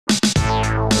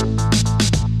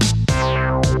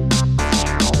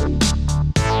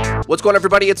What's going on,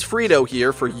 everybody? It's FREEDO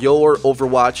here for Your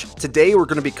Overwatch. Today we're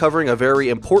going to be covering a very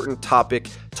important topic,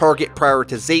 target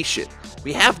prioritization.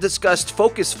 We have discussed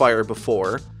focus fire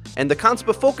before, and the concept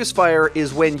of focus fire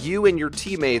is when you and your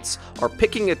teammates are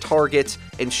picking a target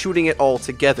and shooting it all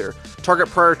together. Target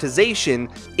prioritization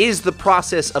is the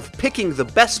process of picking the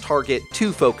best target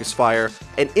to focus fire,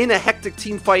 and in a hectic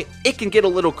team fight, it can get a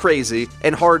little crazy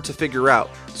and hard to figure out.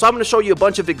 So I'm going to show you a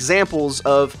bunch of examples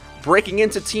of breaking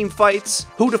into team fights,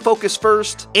 who to focus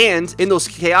first, and in those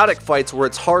chaotic fights where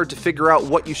it's hard to figure out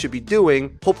what you should be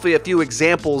doing, hopefully a few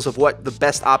examples of what the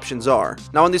best options are.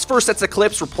 Now in these first sets of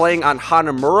clips, we're playing on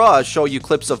Hanamura. I'll show you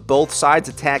clips of both sides,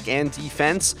 attack and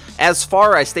defense. As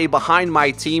far, I stay behind my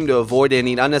team to avoid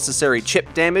any unnecessary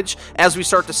chip damage. As we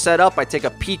start to set up, I take a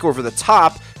peek over the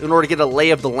top in order to get a lay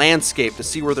of the landscape to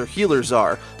see where their healers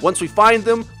are. Once we find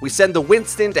them, we send the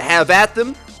Winston to have at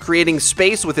them, creating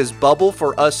space with his bubble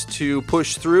for us to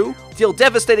push through, deal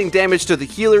devastating damage to the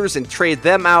healers and trade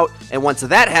them out, and once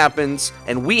that happens,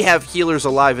 and we have healers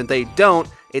alive and they don't,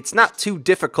 it's not too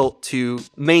difficult to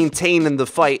maintain in the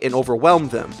fight and overwhelm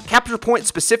them. Capture point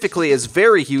specifically is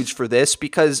very huge for this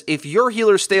because if your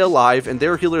healers stay alive and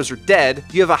their healers are dead,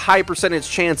 you have a high percentage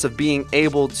chance of being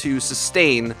able to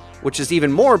sustain, which is even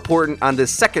more important on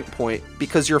this second point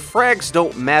because your frags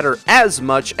don't matter as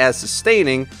much as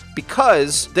sustaining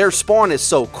because their spawn is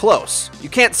so close. You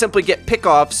can't simply get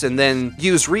pickoffs and then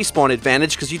use respawn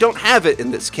advantage because you don't have it in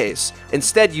this case.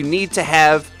 Instead, you need to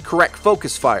have correct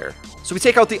focus fire. So we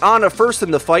take out the Ana first in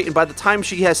the fight, and by the time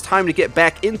she has time to get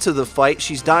back into the fight,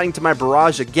 she's dying to my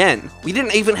barrage again. We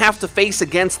didn't even have to face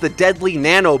against the deadly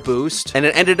nano boost, and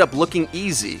it ended up looking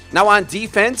easy. Now on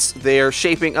defense, they're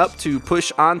shaping up to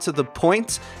push onto the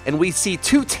point, and we see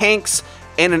two tanks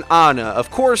and an Ana. Of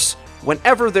course,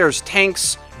 whenever there's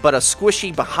tanks but a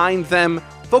squishy behind them,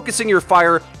 focusing your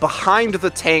fire behind the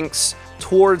tanks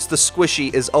towards the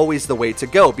squishy is always the way to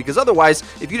go, because otherwise,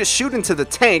 if you just shoot into the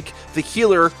tank, the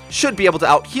healer should be able to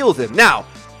out-heal them. Now,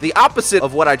 the opposite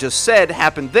of what I just said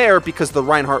happened there because the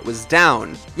Reinhardt was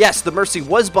down. Yes, the Mercy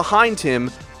was behind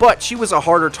him, but she was a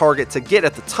harder target to get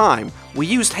at the time. We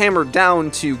used Hammer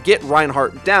down to get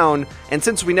Reinhardt down, and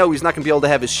since we know he's not going to be able to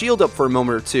have his shield up for a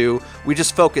moment or two, we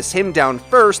just focus him down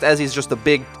first as he's just a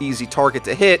big, easy target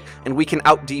to hit, and we can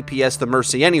out-DPS the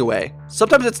Mercy anyway.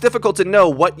 Sometimes it's difficult to know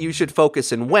what you should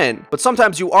focus and when, but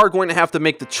sometimes you are going to have to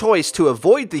make the choice to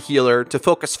avoid the healer to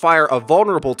focus fire a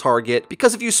vulnerable target,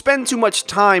 because if you spend too much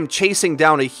time chasing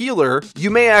down a healer, you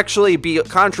may actually be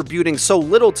contributing so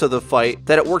little to the fight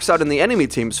that it works out in the enemy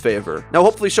team's favor. Now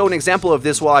hopefully show an example of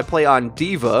this while I play on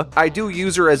Diva. I do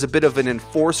use her as a bit of an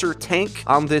enforcer tank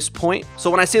on this point,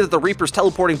 so when I see that the Reaper's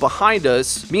teleporting behind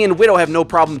us, me and Widow have no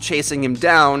problem chasing him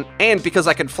down, and because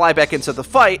I can fly back into the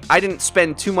fight, I didn't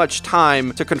spend too much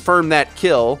time to confirm that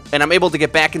kill, and I'm able to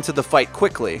get back into the fight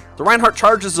quickly. The Reinhardt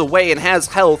charges away and has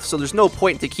health, so there's no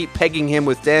point to keep pegging him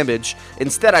with damage.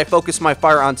 Instead, I focus my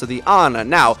fire onto the Ana.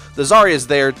 Now, the Zarya's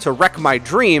there to wreck my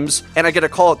dreams, and I get a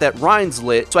call that Rein's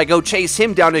lit, so I go chase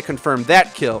him down to confirm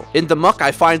that kill. In the muck,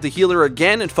 I find the healer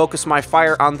again and focus my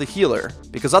fire on the healer,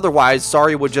 because otherwise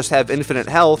Zarya would just have infinite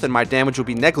health and my damage would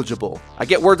be negligible. I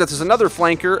get word that there's another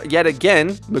flanker, yet again,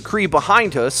 McCree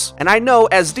behind us, and I know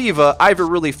as Diva, I have a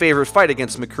really favorite fight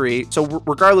against McCree, so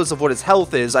regardless of what his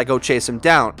health is, I go chase him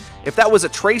down. If that was a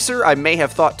Tracer, I may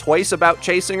have thought twice about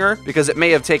chasing her, because it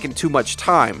may have taken too much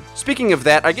time. Speaking of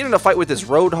that, I get in a fight with this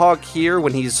Roadhog here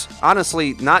when he's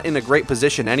honestly not in a great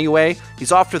position anyway.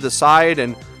 He's off to the side,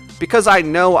 and because I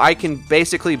know I can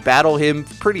basically battle him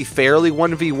pretty fairly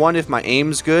 1v1 if my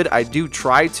aim's good, I do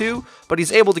try to, but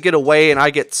he's able to get away and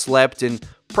I get slept, and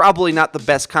probably not the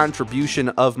best contribution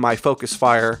of my focus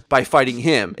fire by fighting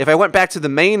him. If I went back to the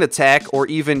main attack or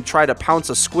even try to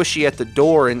pounce a squishy at the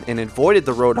door and avoided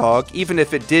the Roadhog, even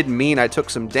if it did mean I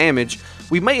took some damage,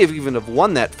 we may have even have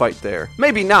won that fight there.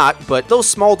 Maybe not, but those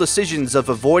small decisions of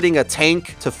avoiding a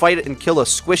tank to fight it and kill a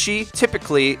squishy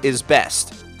typically is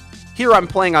best. Here I'm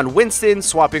playing on Winston,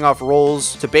 swapping off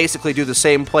roles to basically do the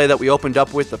same play that we opened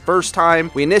up with the first time.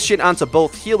 We initiate onto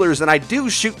both healers, and I do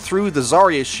shoot through the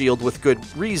Zarya shield with good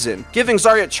reason. Giving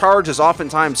Zarya charge is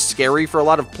oftentimes scary for a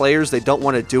lot of players. They don't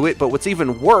want to do it, but what's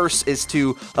even worse is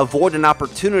to avoid an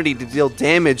opportunity to deal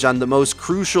damage on the most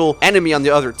crucial enemy on the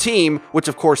other team, which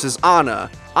of course is Ana.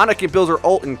 Ana can build her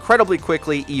ult incredibly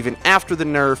quickly even after the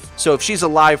nerf, so if she's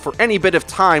alive for any bit of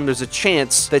time, there's a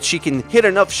chance that she can hit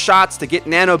enough shots to get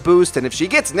nano boost, and if she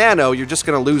gets nano, you're just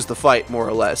going to lose the fight more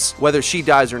or less, whether she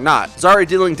dies or not. Zarya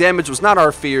dealing damage was not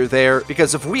our fear there,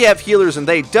 because if we have healers and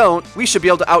they don't, we should be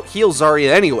able to out-heal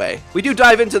Zarya anyway. We do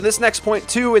dive into this next point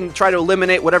too and try to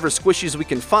eliminate whatever squishies we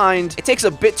can find. It takes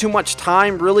a bit too much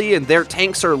time really, and their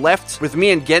tanks are left with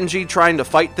me and Genji trying to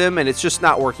fight them, and it's just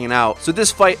not working out. So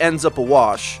this fight ends up a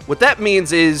wash. What that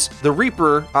means is the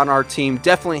Reaper on our team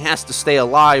definitely has to stay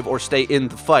alive or stay in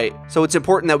the fight. So it's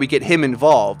important that we get him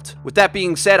involved. With that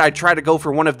being said, I try to go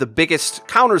for one of the biggest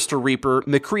counters to Reaper,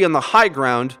 McCree on the high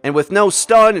ground, and with no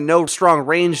stun and no strong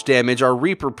range damage, our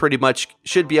Reaper pretty much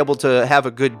should be able to have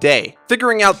a good day.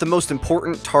 Figuring out the most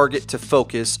important target to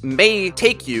focus may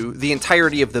take you the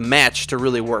entirety of the match to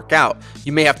really work out.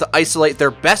 You may have to isolate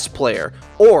their best player,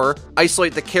 or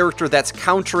isolate the character that's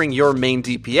countering your main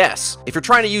DPS. If you're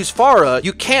trying to use Pharah,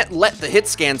 you can't let the hit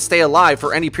scan stay alive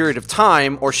for any period of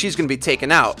time, or she's going to be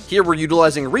taken out. Here we're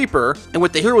utilizing Reaper, and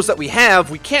with the heroes that we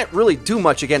have, we can't really do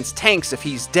much against tanks if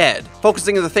he's dead.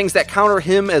 Focusing on the things that counter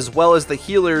him as well as the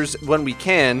healers when we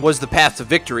can was the path to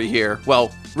victory here.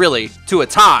 Well, really, to a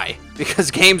tie,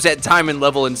 because games at diamond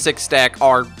level and 6 stack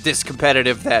are this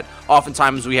competitive that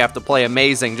oftentimes we have to play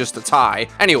amazing just to tie.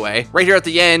 Anyway, right here at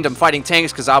the end, I'm fighting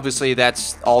tanks because obviously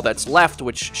that's all that's left,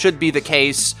 which should be the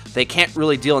case. They can't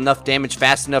really deal enough damage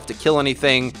fast enough to kill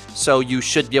anything, so you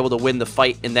should be able to win the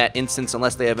fight in that instance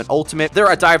unless they have an ultimate. There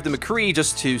I dive the McCree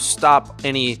just to stop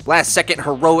any last-second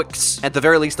heroics, at the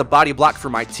very least a body block for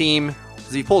my team.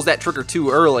 If he pulls that trigger too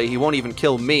early, he won't even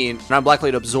kill me, and I'm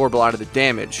likely to absorb a lot of the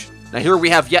damage. Now here we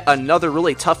have yet another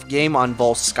really tough game on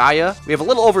Volskaya. We have a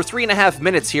little over 3.5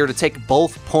 minutes here to take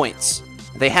both points.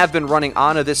 They have been running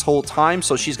Ana this whole time,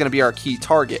 so she's going to be our key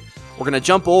target. We're going to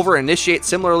jump over and initiate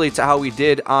similarly to how we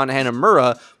did on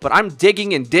Hanamura, but I'm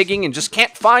digging and just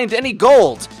can't find any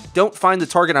gold. Don't find the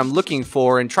target I'm looking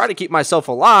for and try to keep myself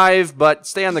alive, but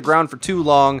stay on the ground for too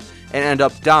long and end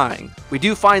up dying. We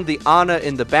do find the Ana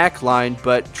in the back line,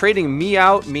 but trading me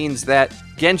out means that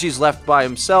Genji's left by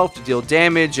himself to deal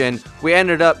damage, and we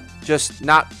ended up just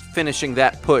not finishing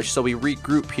that push, so we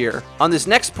regroup here. On this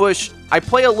next push, I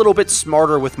play a little bit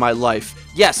smarter with my life.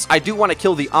 Yes, I do want to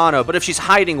kill the Ana, but if she's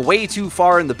hiding way too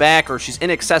far in the back or she's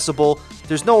inaccessible,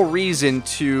 there's no reason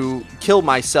to kill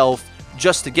myself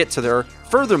just to get to there.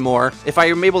 Furthermore, if I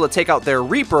am able to take out their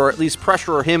Reaper, or at least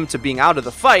pressure him to being out of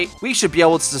the fight, we should be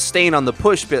able to sustain on the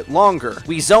push a bit longer.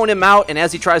 We zone him out, and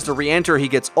as he tries to re-enter, he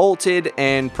gets ulted,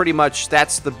 and pretty much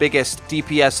that's the biggest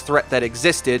DPS threat that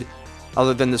existed,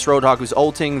 other than this Roadhog who's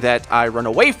ulting that I run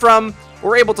away from.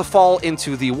 We're able to fall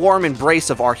into the warm embrace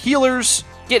of our healers,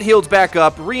 get healed back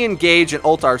up, re-engage and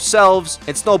ult ourselves,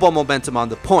 and snowball momentum on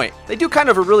the point. They do kind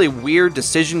of a really weird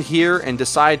decision here and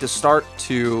decide to start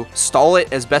to stall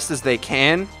it as best as they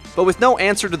can. But with no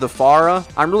answer to the Pharah,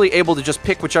 I'm really able to just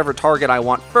pick whichever target I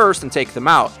want first and take them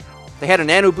out. They had a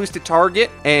nano boosted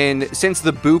target, and since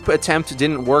the boop attempt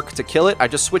didn't work to kill it, I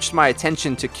just switched my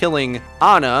attention to killing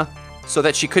Ana so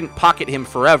that she couldn't pocket him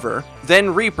forever,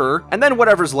 then Reaper, and then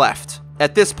whatever's left.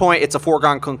 At this point, it's a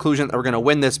foregone conclusion that we're going to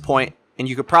win this point, and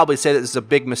you could probably say that this is a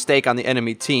big mistake on the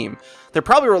enemy team. They're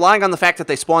probably relying on the fact that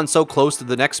they spawn so close to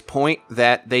the next point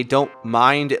that they don't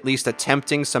mind at least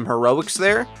attempting some heroics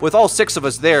there. With all 6 of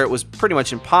us there, it was pretty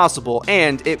much impossible,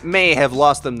 and it may have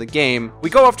lost them the game. We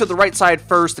go off to the right side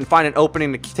first and find an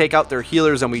opening to take out their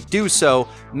healers, and we do so.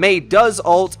 Mei does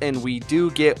ult, and we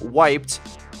do get wiped.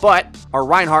 But our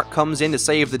Reinhardt comes in to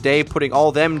save the day, putting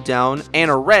all them down, and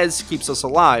a res keeps us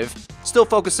alive. Still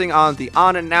focusing on the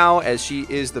Ana now, as she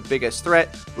is the biggest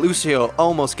threat. Lucio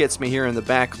almost gets me here in the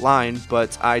back line,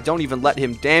 but I don't even let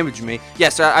him damage me.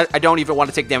 Yes, I don't even want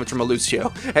to take damage from a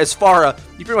Lucio. As Pharah,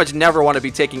 you pretty much never want to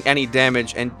be taking any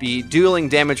damage and be dealing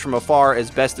damage from afar as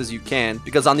best as you can,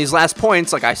 because on these last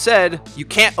points, like I said, you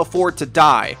can't afford to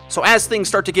die. So as things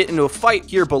start to get into a fight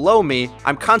here below me,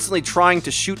 I'm constantly trying to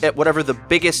shoot at whatever the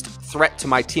biggest threat to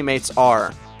my teammates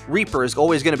are. Reaper is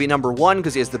always going to be number 1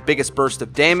 because he has the biggest burst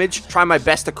of damage. Try my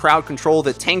best to crowd control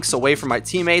the tanks away from my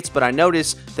teammates, but I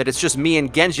notice that it's just me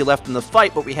and Genji left in the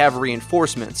fight, but we have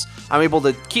reinforcements. I'm able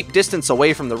to keep distance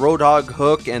away from the Roadhog,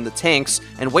 Hook, and the tanks,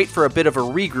 and wait for a bit of a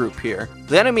regroup here.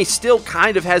 The enemy still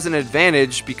kind of has an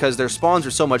advantage because their spawns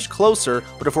are so much closer,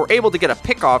 but if we're able to get a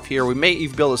pick off here, we may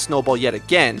even be able to snowball yet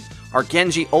again. Our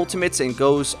Genji ultimates and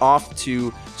goes off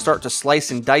to start to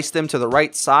slice and dice them to the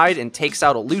right side and takes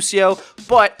out a Lucio,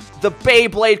 but the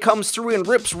Beyblade comes through and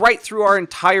rips right through our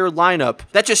entire lineup.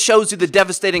 That just shows you the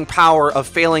devastating power of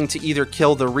failing to either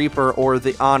kill the Reaper or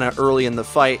the Ana early in the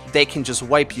fight. They can just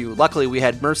wipe you. Luckily, we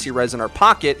had Mercy Res in our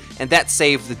pocket, and that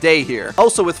saved the day here.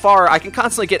 Also, with Pharah, I can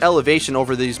constantly get elevation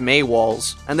over these Mei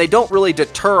walls, and they don't really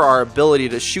deter our ability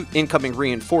to shoot incoming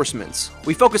reinforcements.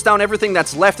 We focus down everything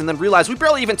that's left and then realize we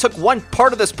barely even took one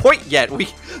part of this point yet.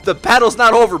 The battle's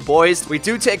not over, boys. We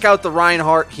do take out the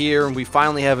Reinhardt here, and we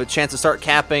finally have a chance to start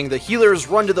capping. The healers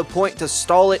run to the point to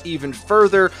stall it even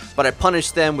further, but I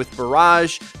punish them with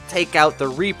Barrage, take out the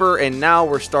Reaper, and now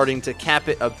we're starting to cap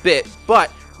it a bit,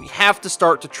 but we have to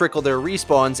start to trickle their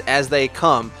respawns as they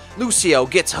come. Lucio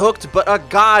gets hooked, but a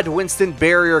God Winston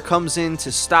barrier comes in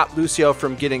to stop Lucio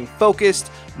from getting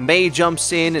focused. Mei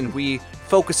jumps in, and we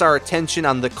focus our attention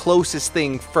on the closest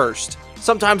thing first.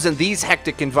 Sometimes in these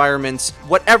hectic environments,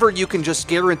 whatever you can just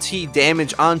guarantee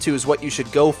damage onto is what you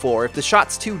should go for. If the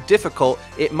shot's too difficult,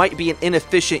 it might be an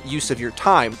inefficient use of your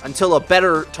time until a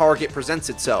better target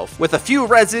presents itself. With a few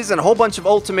reses and a whole bunch of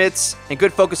ultimates and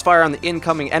good focus fire on the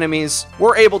incoming enemies,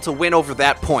 we're able to win over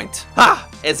that point. Ha!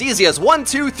 As easy as 1,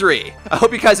 2, 3. I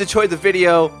hope you guys enjoyed the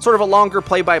video. Sort of a longer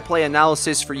play-by-play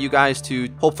analysis for you guys to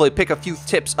hopefully pick a few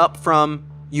tips up from.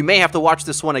 You may have to watch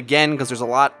this one again because there's a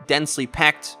lot densely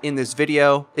packed in this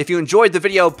video. If you enjoyed the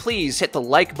video, please hit the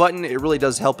like button. It really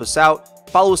does help us out.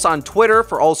 Follow us on Twitter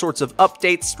for all sorts of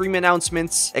updates, stream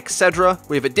announcements, etc.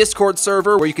 We have a Discord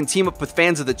server where you can team up with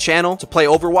fans of the channel to play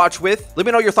Overwatch with. Let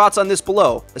me know your thoughts on this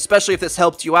below, especially if this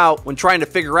helped you out when trying to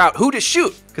figure out who to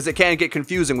shoot, because it can get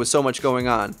confusing with so much going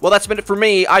on. Well, that's been it for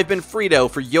me. I've been FREEDO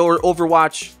for Your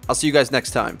Overwatch. I'll see you guys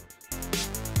next time.